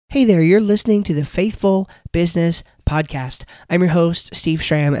Hey there, you're listening to the Faithful Business Podcast. I'm your host, Steve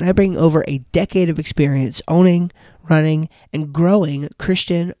Schramm, and I bring over a decade of experience owning, running, and growing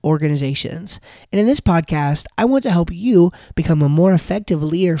Christian organizations. And in this podcast, I want to help you become a more effective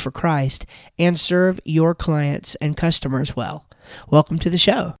leader for Christ and serve your clients and customers well. Welcome to the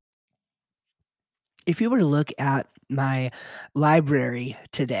show. If you were to look at my library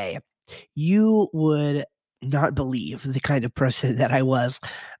today, you would not believe the kind of person that I was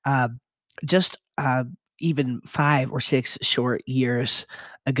uh, just even 5 or 6 short years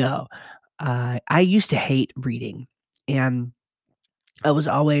ago. I used to hate reading, and I was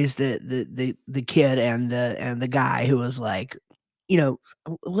always the kid and the guy who was like,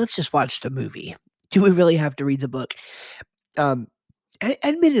 let's just watch the movie. Do we really have to read the book? Um,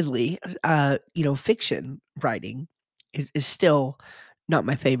 Admittedly, fiction writing is still not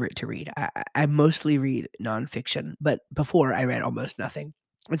my favorite to read. I mostly read nonfiction, but before I read almost nothing.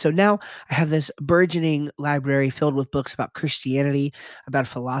 And so now I have this burgeoning library filled with books about Christianity, about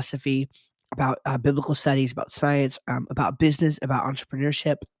philosophy, about biblical studies, about science, about business, about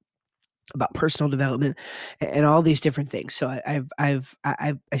entrepreneurship, about personal development, and all these different things. So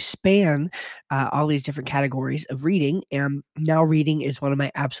I span all these different categories of reading, and now reading is one of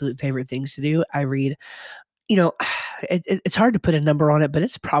my absolute favorite things to do. I read, you know, it's hard to put a number on it, but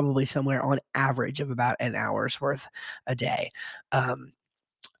it's probably somewhere on average of about an hour's worth a day um,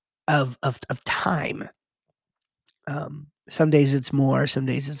 of time. Some days it's more, some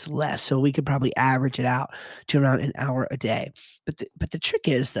days it's less. So we could probably average it out to around an hour a day. But the trick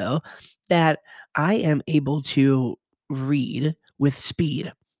is though that I am able to read with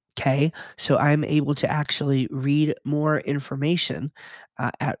speed. Okay. So I'm able to actually read more information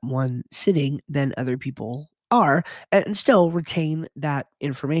at one sitting than other people are and still retain that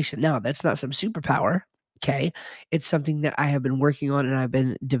information. Now, that's not some superpower. Okay. It's something that I have been working on and I've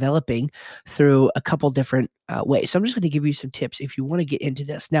been developing through a couple different ways. So I'm just going to give you some tips if you want to get into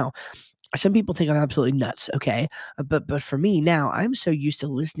this. Now, some people think I'm absolutely nuts, okay? But for me now, I'm so used to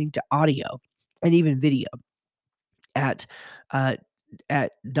listening to audio and even video at uh,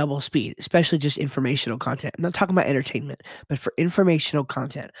 at double speed, especially just informational content. I'm not talking about entertainment, but for informational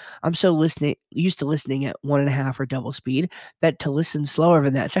content, I'm so listening used to listening at 1.5 or double speed that to listen slower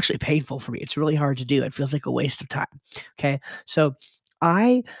than that, it's actually painful for me. It's really hard to do. It feels like a waste of time. Okay, so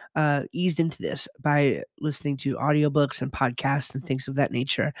I eased into this by listening to audiobooks and podcasts and things of that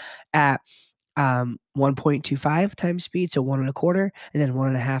nature at 1.25 times speed, so 1.25, and then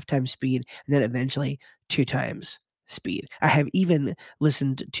 1.5 times speed, and then eventually 2 times speed. I have even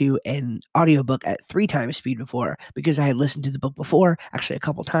listened to an audiobook at 3 times speed before because I had listened to the book before, actually a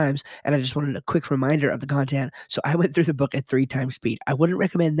couple times, and I just wanted a quick reminder of the content. So I went through the book at 3 times speed. I wouldn't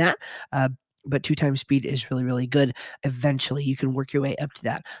recommend that, but 2 times speed is really, really good. Eventually, you can work your way up to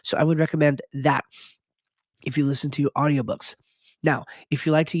that. So I would recommend that if you listen to audiobooks. Now, if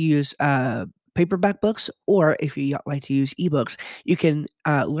you like to use paperback books or if you like to use ebooks, you can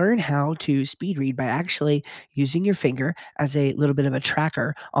learn how to speed read by actually using your finger as a little bit of a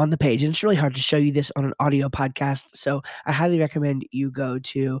tracker on the page. And it's really hard to show you this on an audio podcast. So I highly recommend you go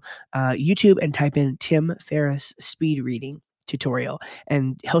to YouTube and type in Tim Ferriss speed reading tutorial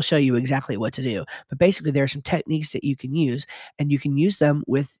and he'll show you exactly what to do. But basically there are some techniques that you can use and you can use them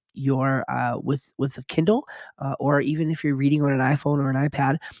with your with a Kindle or even if you're reading on an iPhone or an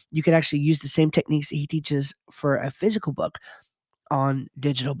iPad, you could actually use the same techniques that he teaches for a physical book on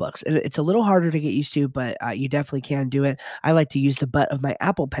digital books. And it's a little harder to get used to, but you definitely can do it. I like to use the butt of my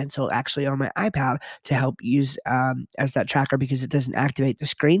Apple Pencil actually on my iPad to help use as that tracker because it doesn't activate the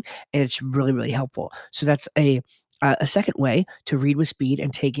screen and it's really, really helpful. So that's a second way to read with speed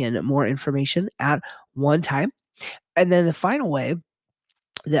and take in more information at one time. And then the final way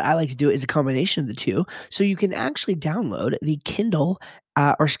that I like to do is a combination of the two. So you can actually download the Kindle,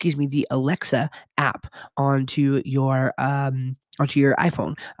 or excuse me, the Alexa app onto your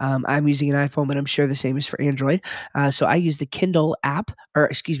iPhone. I'm using an iPhone, but I'm sure the same is for Android. So I use the Kindle app, or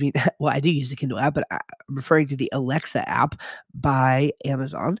excuse me, well, I do use the Kindle app, but I'm referring to the Alexa app by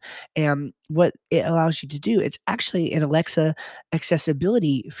Amazon. And what it allows you to do, it's actually an Alexa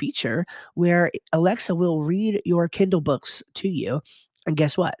accessibility feature where Alexa will read your Kindle books to you and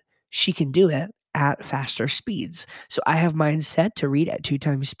guess what? She can do it at faster speeds. So I have mine set to read at 2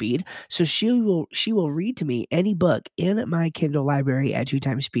 times speed. So she will read to me any book in my Kindle library at 2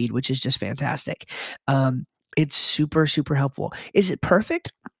 times speed, which is just fantastic. Um, it's super, super helpful. Is it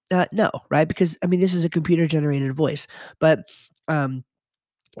perfect? No, right? Because I mean, this is a computer generated voice, but um,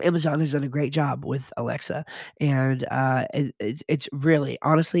 Amazon has done a great job with Alexa, and it's really,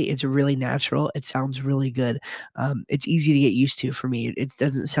 honestly, it's really natural. It sounds really good. It's easy to get used to for me. It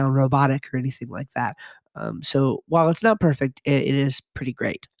doesn't sound robotic or anything like that. So while it's not perfect, it is pretty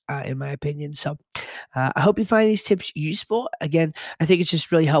great, in my opinion. So I hope you find these tips useful. Again, I think it's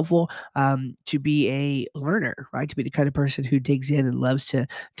just really helpful, to be a learner, right? To be the kind of person who digs in and loves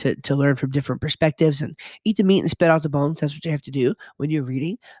to learn from different perspectives and eat the meat and spit out the bones. That's what you have to do when you're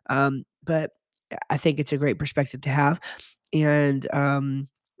reading. But I think it's a great perspective to have, and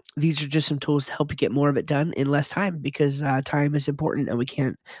these are just some tools to help you get more of it done in less time, because time is important and we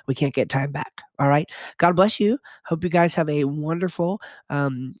can't get time back. All right. God bless you. Hope you guys have a wonderful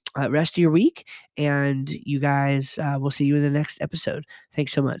rest of your week, and you guys, we'll see you in the next episode.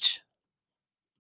 Thanks so much.